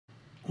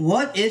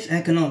What is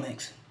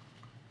economics?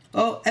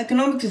 Well,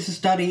 economics is the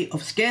study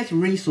of scarce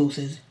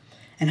resources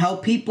and how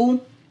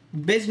people,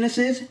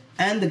 businesses,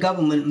 and the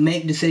government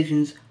make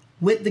decisions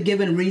with the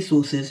given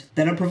resources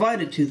that are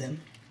provided to them.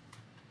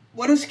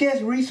 What are scarce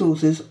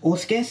resources, or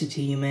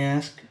scarcity, you may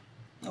ask?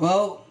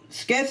 Well,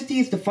 scarcity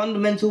is the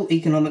fundamental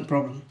economic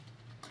problem.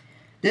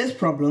 This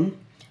problem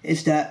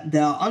is that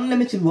there are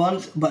unlimited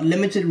wants but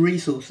limited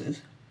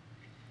resources.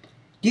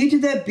 Due to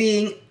there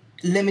being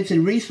limited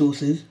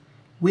resources,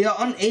 we are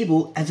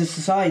unable as a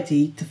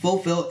society to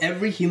fulfill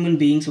every human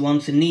being's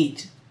wants and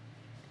needs.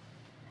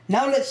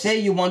 Now let's say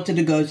you wanted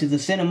to go to the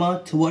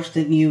cinema to watch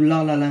the new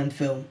La La Land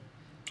film,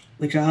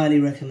 which I highly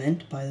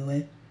recommend, by the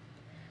way.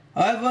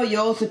 However, you're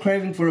also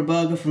craving for a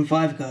burger from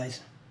Five Guys,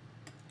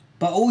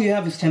 but all you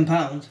have is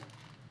 £10.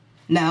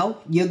 Now,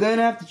 you're going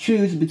to have to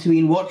choose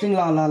between watching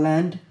La La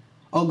Land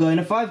or going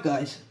to Five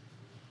Guys.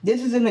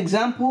 This is an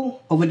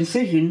example of a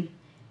decision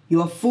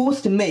you are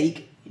forced to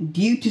make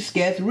due to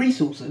scarce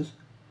resources,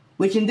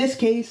 which in this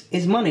case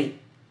is money,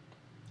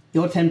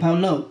 your £10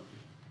 note.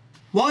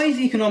 Why is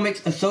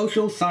economics a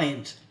social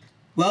science?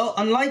 Well,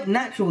 unlike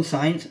natural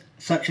science,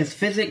 such as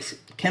physics,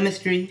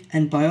 chemistry,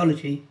 and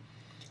biology,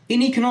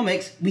 in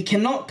economics we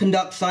cannot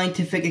conduct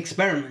scientific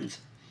experiments.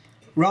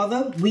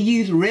 Rather, we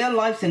use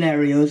real-life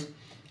scenarios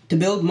to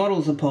build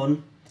models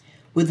upon,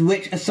 with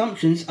which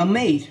assumptions are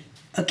made.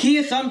 A key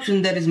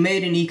assumption that is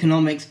made in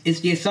economics is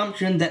the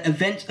assumption that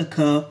events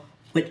occur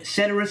with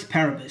ceteris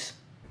paribus.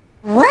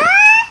 What?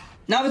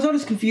 Now, it's not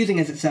as confusing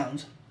as it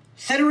sounds.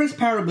 Ceteris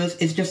paribus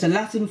is just a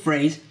Latin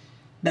phrase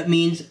that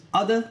means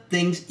other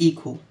things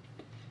equal.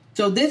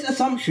 So this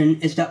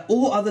assumption is that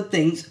all other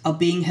things are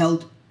being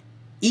held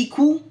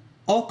equal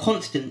or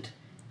constant,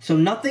 so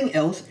nothing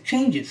else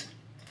changes.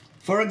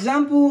 For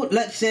example,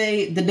 let's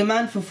say the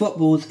demand for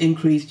footballs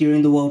increased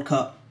during the World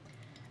Cup.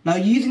 Now,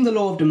 using the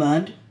law of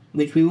demand,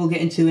 which we will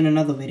get into in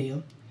another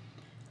video,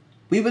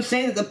 we would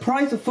say that the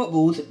price of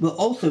footballs will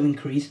also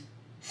increase,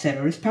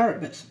 ceteris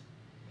paribus.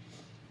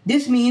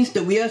 This means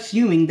that we are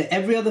assuming that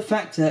every other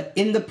factor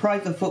in the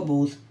price of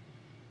footballs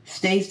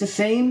stays the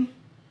same,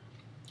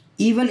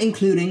 even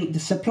including the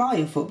supply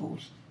of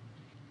footballs.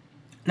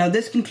 Now,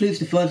 this concludes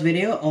the first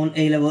video on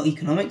A-level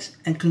economics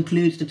and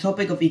concludes the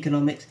topic of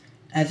economics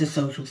as a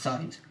social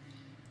science.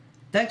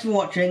 Thanks for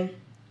watching.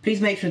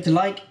 Please make sure to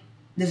like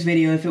this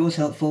video if it was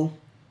helpful,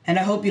 and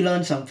I hope you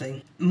learned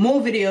something.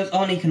 More videos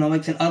on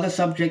economics and other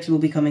subjects will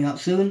be coming out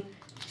soon,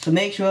 so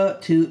make sure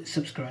to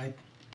subscribe.